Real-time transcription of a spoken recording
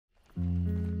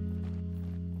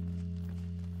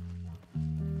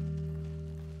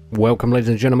Welcome, ladies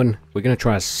and gentlemen. We're going to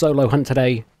try a solo hunt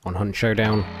today on Hunt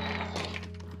Showdown.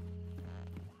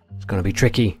 It's going to be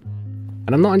tricky.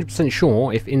 And I'm not 100%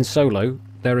 sure if in solo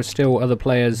there are still other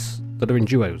players that are in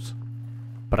duos.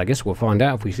 But I guess we'll find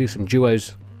out if we see some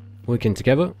duos working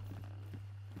together.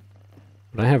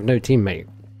 But I have no teammate.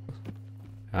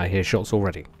 I hear shots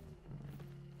already.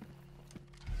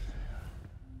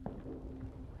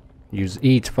 Use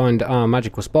E to find our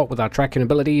magical spot with our tracking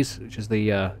abilities, which is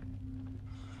the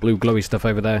blue glowy stuff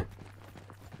over there.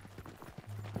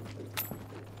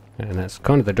 And that's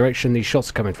kind of the direction these shots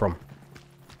are coming from.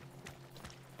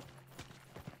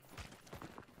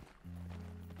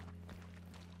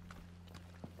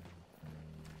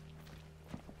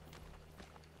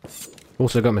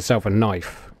 Also got myself a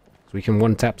knife, so we can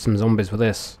one-tap some zombies with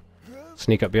this.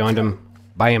 Sneak up behind them,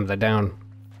 bam, they're down.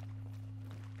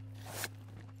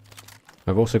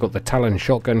 I've also got the Talon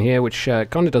shotgun here, which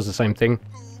kind of does the same thing.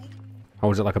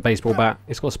 Holds it like a baseball bat.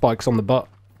 It's got spikes on the butt,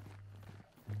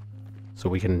 so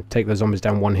we can take the zombies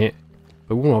down one hit.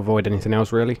 But we want to avoid anything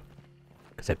else really,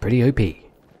 because they're pretty OP.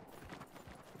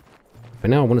 For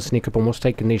now I want to sneak up on what's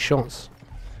taking these shots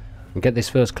and get this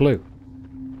first clue.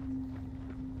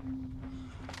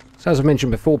 So as I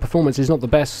mentioned before, performance is not the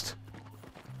best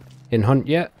in Hunt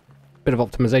yet. Bit of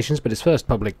optimizations, but it's first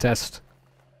public test.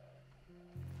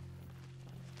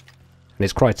 And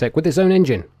it's Crytek with its own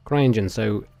engine, CryEngine,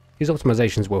 so these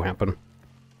optimizations will happen.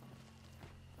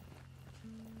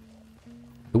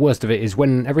 The worst of it is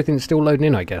when everything's still loading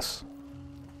in, I guess.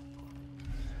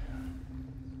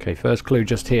 Okay, first clue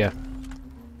just here.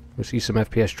 We'll see some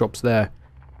FPS drops there.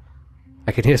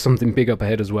 I can hear something big up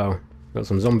ahead as well. Got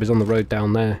some zombies on the road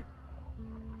down there.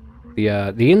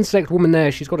 The insect woman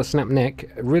there, she's got a snap neck.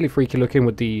 Really freaky looking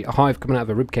with the hive coming out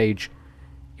of her ribcage.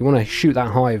 You want to shoot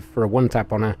that hive for a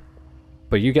one-tap on her.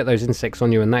 But you get those insects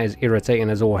on you and that is irritating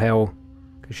as all hell,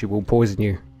 because she will poison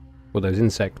you with those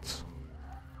insects.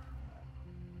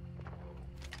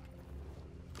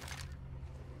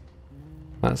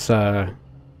 That's a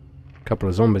couple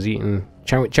of zombies eating,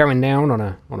 chowing down on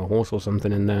a horse or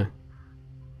something in there.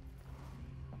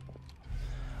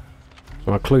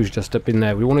 So our clue's just up in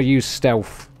there. We want to use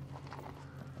stealth,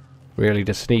 really,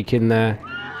 to sneak in there.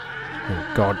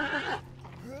 Oh god.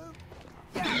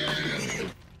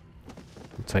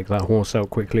 Take that horse out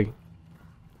quickly,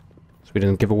 so we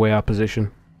didn't give away our position.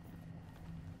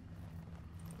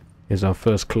 Here's our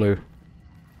first clue.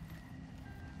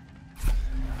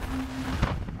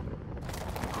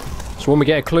 So when we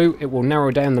get a clue, it will narrow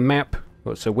down the map.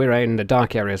 So we're out in the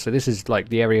dark area, so this is like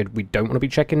the area we don't want to be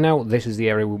checking now. This is the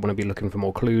area we want to be looking for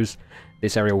more clues.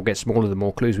 This area will get smaller the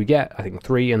more clues we get, I think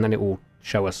 3, and then it will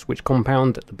show us which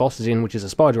compound the boss is in, which is a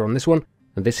spider on this one.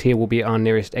 And this here will be our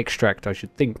nearest extract, I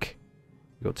should think.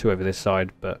 We've got 2 over this side,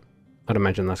 but I'd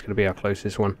imagine that's going to be our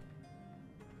closest one.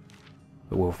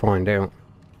 But we'll find out.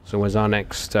 So where's our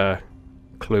next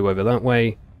clue over that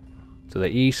way? To the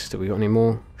east. Have we got any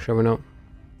more showing up?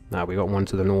 No, we got one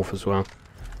to the north as well.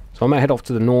 So I might head off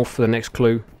to the north for the next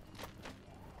clue.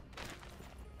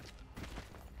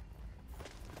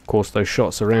 Of course, those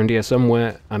shots around here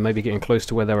somewhere. I may be getting close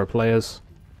to where there are players.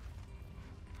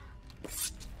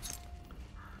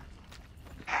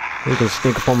 We can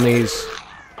sneak up on these.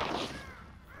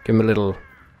 Give him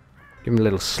a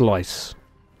little slice.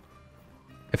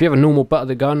 If you have a normal butt of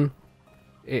the gun,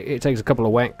 it takes a couple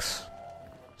of whacks.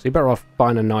 So you're better off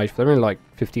buying a knife. They're only like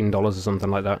 $15 or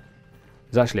something like that.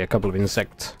 There's actually a couple of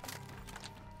insect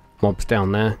mobs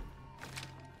down there,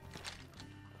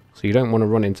 so you don't want to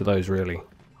run into those really.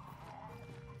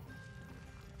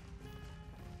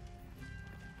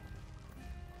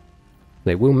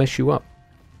 They will mess you up.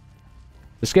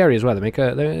 They're scary as well. They make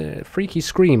a freaky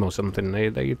scream or something.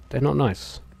 They're not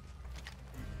nice.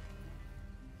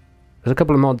 There's a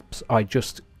couple of mobs I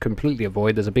just completely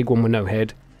avoid. There's a big one with no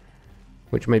head,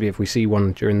 which maybe if we see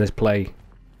one during this play,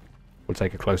 we'll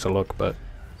take a closer look, but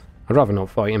I'd rather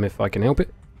not fight him if I can help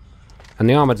it. And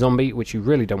the armoured zombie, which you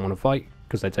really don't want to fight,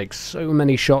 because they take so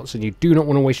many shots and you do not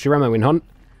want to waste your ammo in Hunt.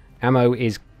 Ammo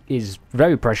is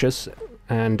very precious,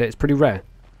 and it's pretty rare.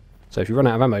 So if you run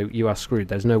out of ammo, you are screwed.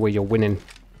 There's no way you're winning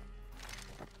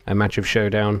a match of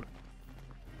Showdown.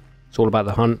 It's all about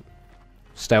the hunt,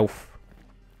 stealth,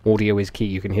 audio is key.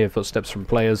 You can hear footsteps from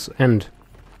players, and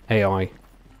AI.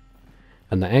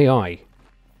 And the AI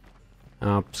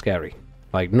are scary.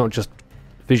 Like, not just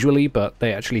visually, but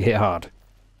they actually hit hard.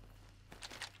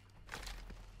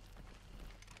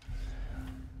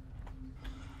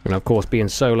 And of course, being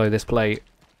solo this play,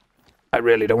 I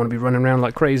really don't want to be running around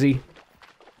like crazy.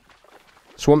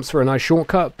 Swamps are a nice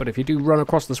shortcut, but if you do run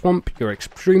across the swamp, you're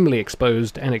extremely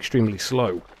exposed and extremely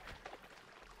slow.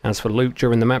 As for loot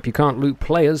during the map, you can't loot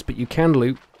players, but you can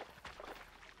loot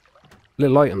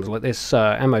little items like this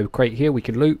ammo crate here we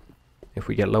could loot if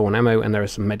we get low on ammo, and there are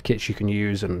some med kits you can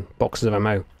use and boxes of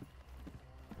ammo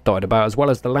dotted about, as well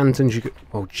as the lanterns you could...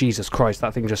 Oh, Jesus Christ,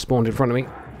 that thing just spawned in front of me.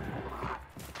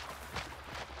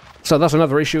 So that's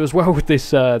another issue as well with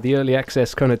this, the early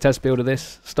access kind of test build of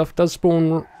this. Stuff does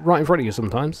spawn right in front of you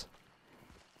sometimes.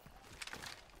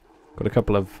 Got a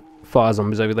couple of fire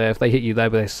zombies over there. If they hit you there,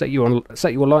 but they set you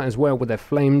alight as well with their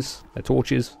flames, their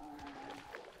torches.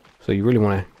 So you really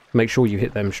want to make sure you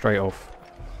hit them straight off.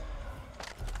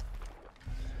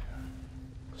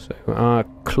 So our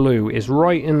clue is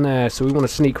right in there, so we want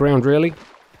to sneak around really.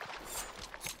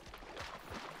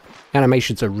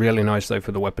 Animations are really nice though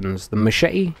for the weapons. The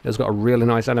machete has got a really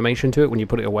nice animation to it when you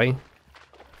put it away.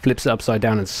 Flips it upside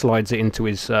down and slides it into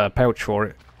his pouch for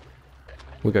it.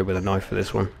 We'll go with a knife for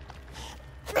this one.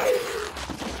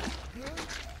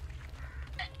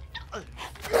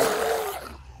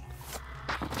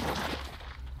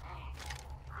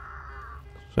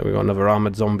 So we've got another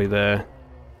armoured zombie there.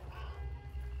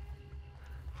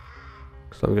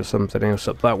 So we've got something else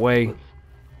up that way.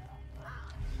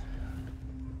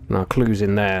 And our clue's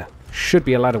in there. Should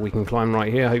be a ladder we can climb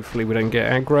right here. Hopefully we don't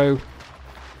get aggro.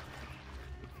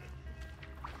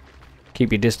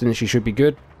 Keep your distance, you should be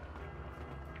good.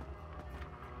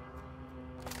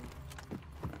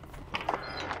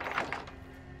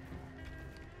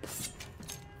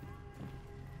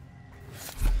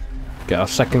 Get our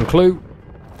second clue.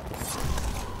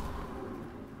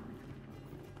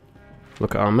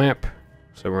 Look at our map.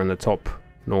 So we're in the top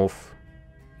north,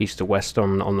 east to west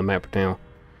on the map now.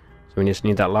 So we just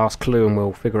need that last clue and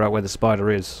we'll figure out where the spider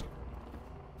is.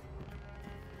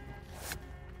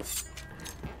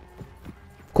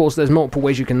 Of course, there's multiple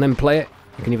ways you can then play it.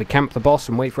 You can either camp the boss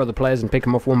and wait for other players and pick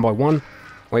them off one by one.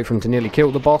 Wait for them to nearly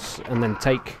kill the boss and then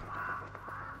take...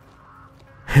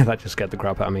 that just scared the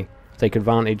crap out of me. Take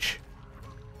advantage.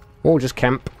 Or just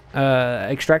camp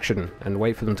extraction and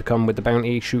wait for them to come with the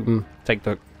bounty, shoot them, take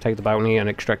the bounty and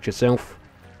extract yourself.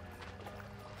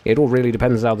 It all really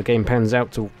depends how the game pans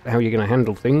out to how you're going to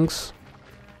handle things.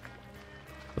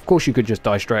 Of course you could just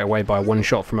die straight away by a one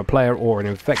shot from a player or an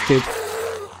infected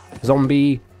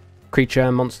zombie,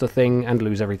 creature, monster thing, and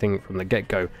lose everything from the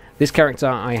get-go. This character,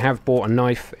 I have bought a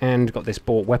knife and got this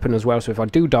bought weapon as well, so if I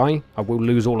do die, I will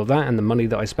lose all of that and the money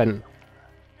that I spent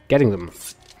getting them.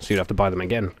 So you'd have to buy them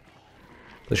again.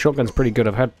 The shotgun's pretty good.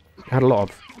 I've had a lot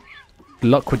of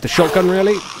luck with the shotgun,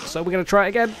 really, so we're going to try it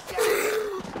again.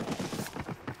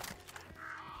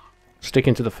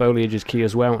 Sticking to the foliage is key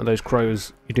as well, and those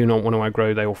crows, you do not want to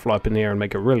aggro. They will fly up in the air and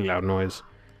make a really loud noise.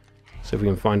 So if we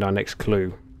can find our next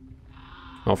clue.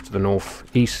 Off to the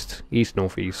northeast,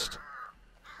 east-northeast.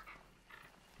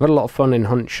 I've had a lot of fun in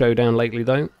Hunt Showdown lately,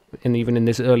 though, and even in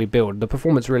this early build. The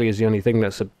performance really is the only thing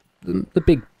that's the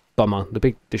big bummer, the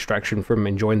big distraction from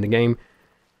enjoying the game.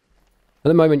 At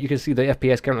the moment, you can see the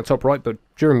FPS count on the top right, but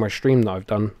during my stream that I've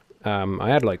done, I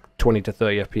had like 20 to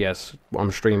 30 FPS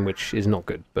on stream, which is not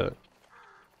good, but,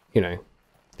 you know,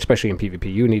 especially in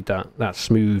PvP, you need that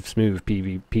smooth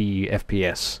PvP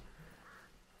FPS.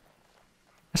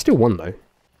 I still won, though.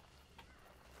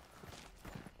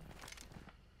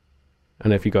 I don't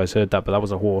know if you guys heard that, but that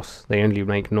was a horse. They only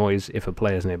make noise if a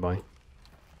player's nearby.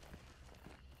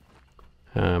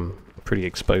 Pretty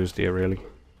exposed here, really.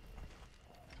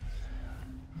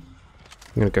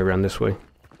 I'm going to go around this way.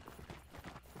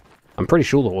 I'm pretty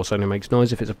sure the horse only makes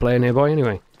noise if it's a player nearby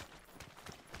anyway.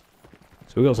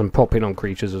 So we've got some pop-in on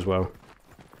creatures as well.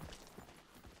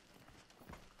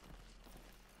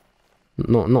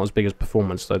 Not as big as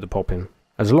performance though, the pop-in.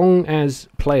 As long as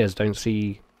players don't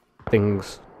see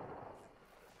things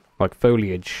like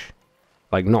foliage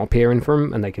like not appearing from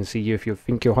them, and they can see you if you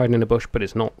think you're hiding in a bush but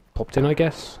it's not popped in, I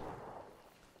guess.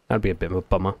 That'd be a bit of a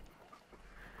bummer.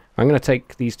 I'm going to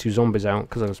take these two zombies out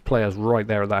because there's players right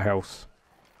there at that house.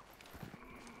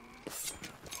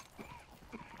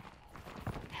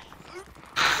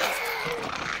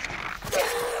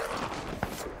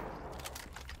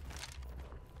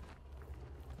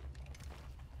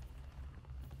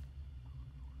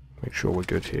 Make sure we're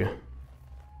good here.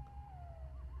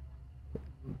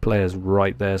 Players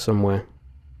right there somewhere.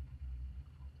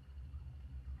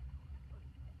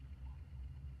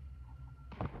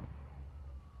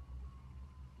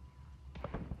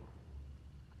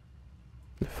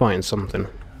 They're fighting something.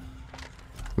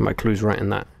 My clue's right in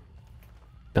that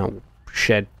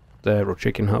shed there, or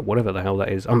chicken hut, whatever the hell that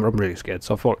is. I'm really scared,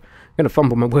 so I thought I'm going to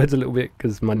fumble my words a little bit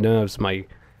because my nerves, my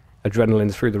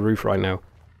adrenaline's through the roof right now.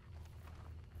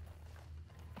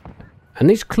 And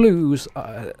these clues,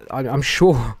 I'm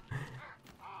sure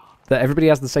that everybody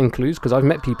has the same clues, because I've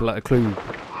met people at a clue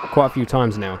quite a few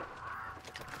times now.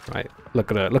 Right,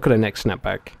 look at her neck snap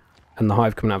back, and the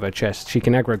hive coming out of her chest. She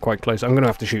can aggro quite close. I'm going to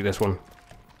have to shoot this one.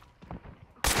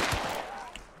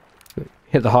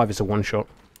 Hit the hive, it's a one-shot.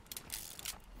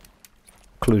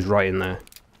 Clue's right in there.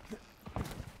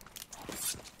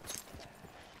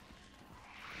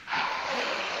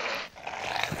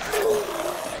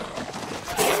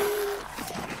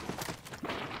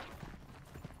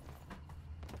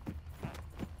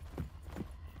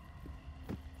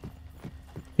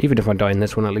 Even if I die in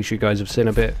this one, at least you guys have seen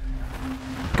a bit.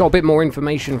 Got a bit more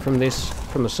information from this,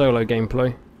 from the solo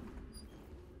gameplay.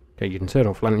 Okay, you can turn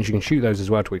off lanterns, you can shoot those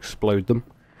as well to explode them.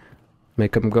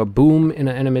 Make them go boom in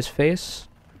an enemy's face.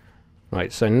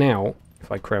 Right, so now,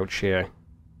 if I crouch here,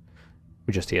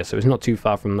 we're just here, so it's not too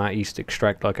far from that east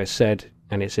extract, like I said,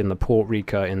 and it's in the Port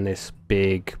Rica in this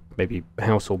big, maybe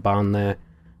house or barn there.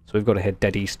 So we've got to head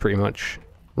dead east pretty much.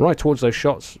 Right towards those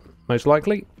shots, most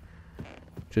likely,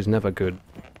 which is never good.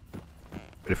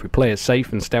 But if we play it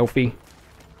safe and stealthy,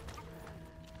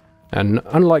 and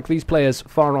unlike these players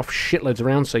far off shitloads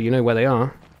around so you know where they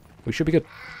are, we should be good.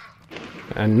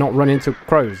 And not run into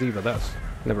crows either, that's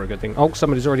never a good thing. Oh,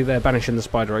 somebody's already there banishing the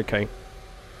spider, okay.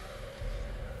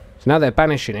 So now they're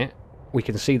banishing it, we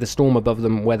can see the storm above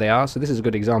them where they are, so this is a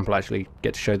good example actually,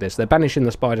 get to show this. They're banishing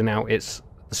the spider now, the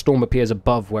storm appears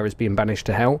above where it's being banished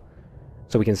to hell.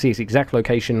 So we can see its exact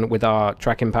location with our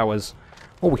tracking powers,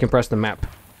 or we can press the map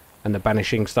and the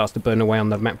banishing starts to burn away on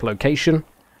the map location.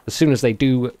 As soon as they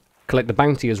do collect the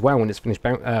bounty as well when it's finished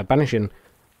banishing,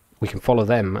 we can follow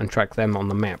them and track them on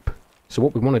the map. So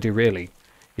what we want to do really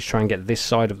is try and get this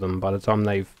side of them by the time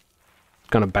they've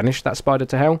kind of banished that spider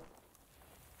to hell.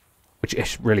 Which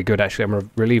is really good actually,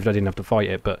 I'm relieved I didn't have to fight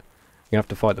it, but you have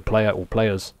to fight the player or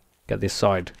players, get this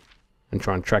side and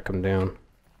try and track them down.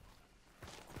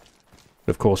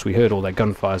 But of course we heard all their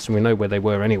gunfire so we know where they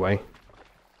were anyway.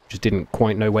 Just didn't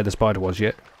quite know where the spider was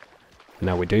yet. And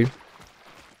now we do.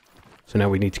 So now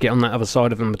we need to get on that other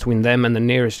side of them, between them and the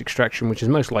nearest extraction, which is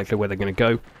most likely where they're going to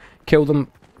go. Kill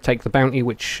them, take the bounty,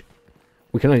 which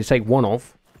we can only take one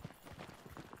of.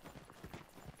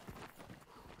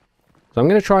 So I'm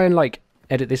going to try and like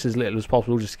edit this as little as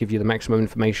possible, just to give you the maximum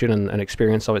information and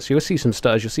experience of it. So you'll see some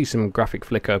stutters, you'll see some graphic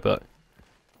flicker, but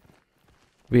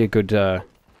it'll be a good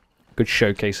good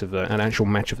showcase of an actual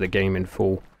match of the game in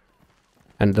full.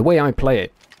 And the way I play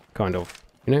it, kind of,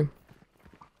 you know?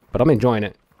 But I'm enjoying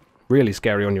it. Really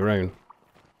scary on your own.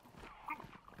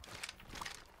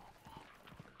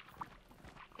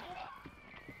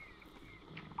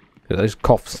 Those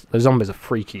coughs, those zombies are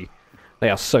freaky. They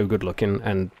are so good looking,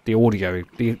 and the audio,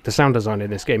 the sound design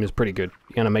in this game is pretty good.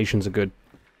 The animations are good.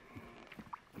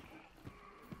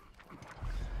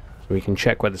 So we can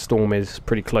check where the storm is,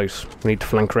 pretty close. We need to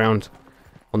flank around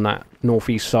on that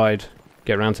northeast side.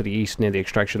 Get around to the east near the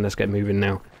extraction. Let's get moving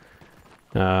now.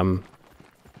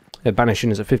 Their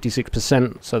banishing is at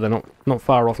 56%, so they're not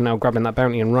far off now, grabbing that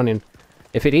bounty and running.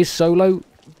 If it is solo,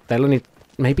 they'll only...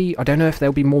 Maybe, I don't know if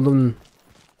there'll be more than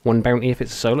one bounty if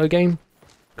it's a solo game.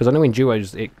 Because I know in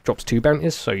duos it drops 2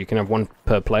 bounties, so you can have 1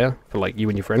 per player for like you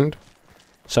and your friend.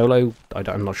 Solo,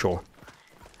 I'm not sure.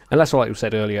 Unless, like we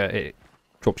said earlier, it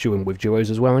drops you in with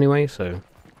duos as well anyway, so...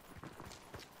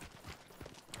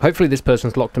 Hopefully this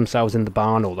person's locked themselves in the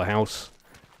barn or the house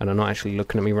and are not actually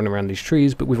looking at me running around these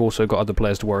trees, but we've also got other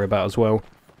players to worry about as well.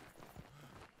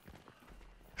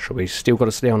 So we still got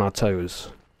to stay on our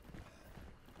toes.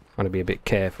 Trying to be a bit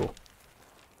careful.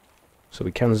 So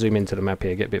we can zoom into the map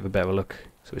here, get a bit of a better look.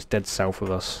 So it's dead south of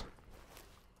us.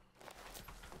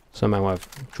 Somehow I've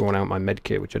drawn out my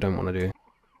medkit, which I don't want to do.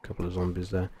 A couple of zombies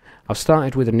there. I've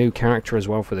started with a new character as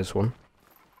well for this one.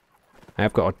 I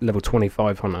have got a level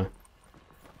 25 hunter.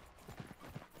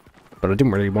 But I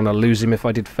didn't really want to lose him if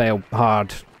I did fail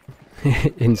hard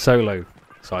in solo.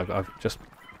 So I've just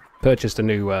purchased a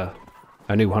new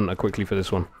hunter quickly for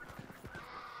this one.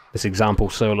 This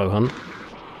example solo hunt.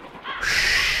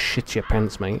 Shit your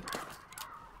pants, mate.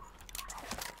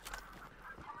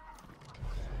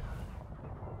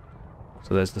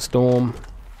 So there's the storm.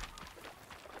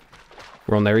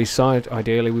 We're on their east side.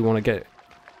 Ideally we want to get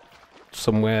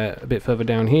somewhere a bit further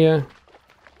down here.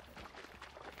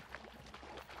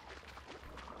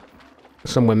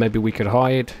 Somewhere maybe we could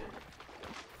hide.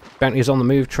 Bounty is on the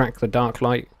move, track the dark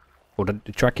light. Or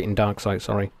track it in dark sight,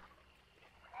 sorry.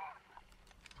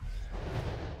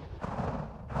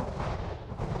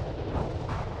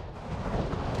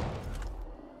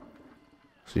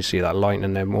 So you see that light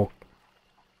and they're more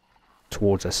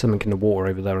towards us. Something in the water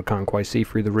over there I can't quite see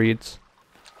through the reeds.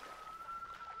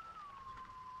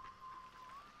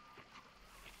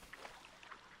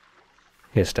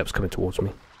 Here's steps coming towards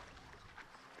me.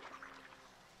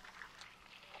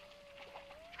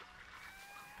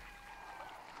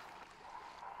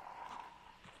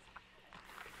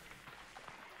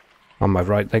 On my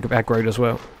right, they get aggroed as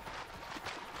well.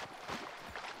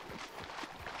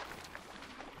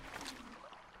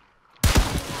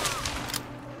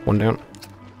 One down.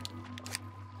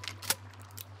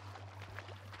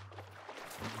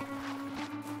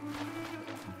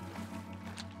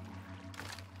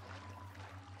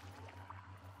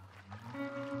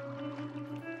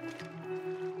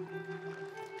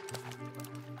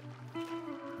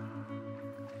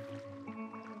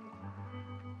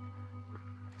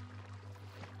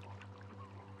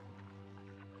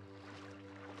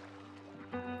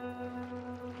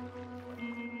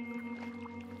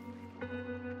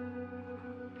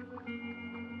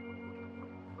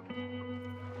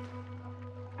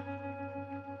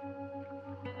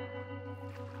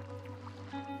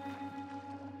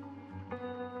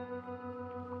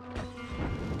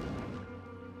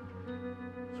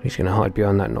 He's going to hide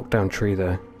behind that knockdown tree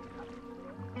there.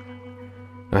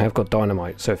 I have got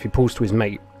dynamite, so if he pulls to his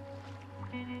mate...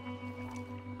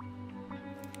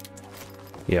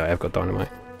 Yeah, I have got dynamite.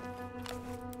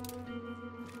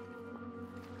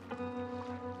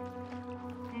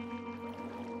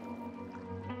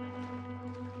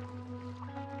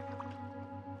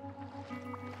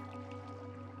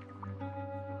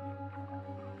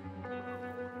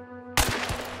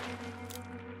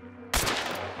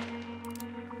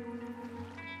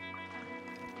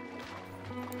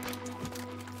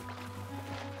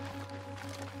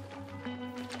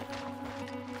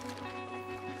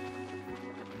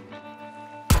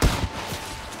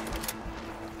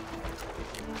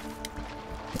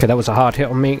 Okay, that was a hard hit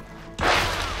on me.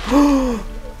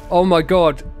 Oh my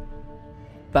god.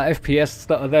 That FPS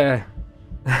stutter there.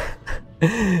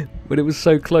 But it was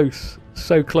so close.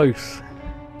 So close.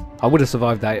 I would have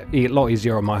survived that a lot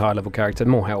easier on my high level character.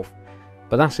 More health.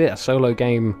 But that's it. A solo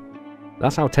game.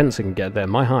 That's how tense it can get there.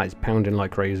 My heart is pounding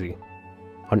like crazy.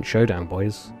 Hunt Showdown,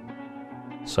 boys.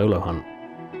 Solo hunt.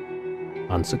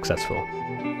 Unsuccessful.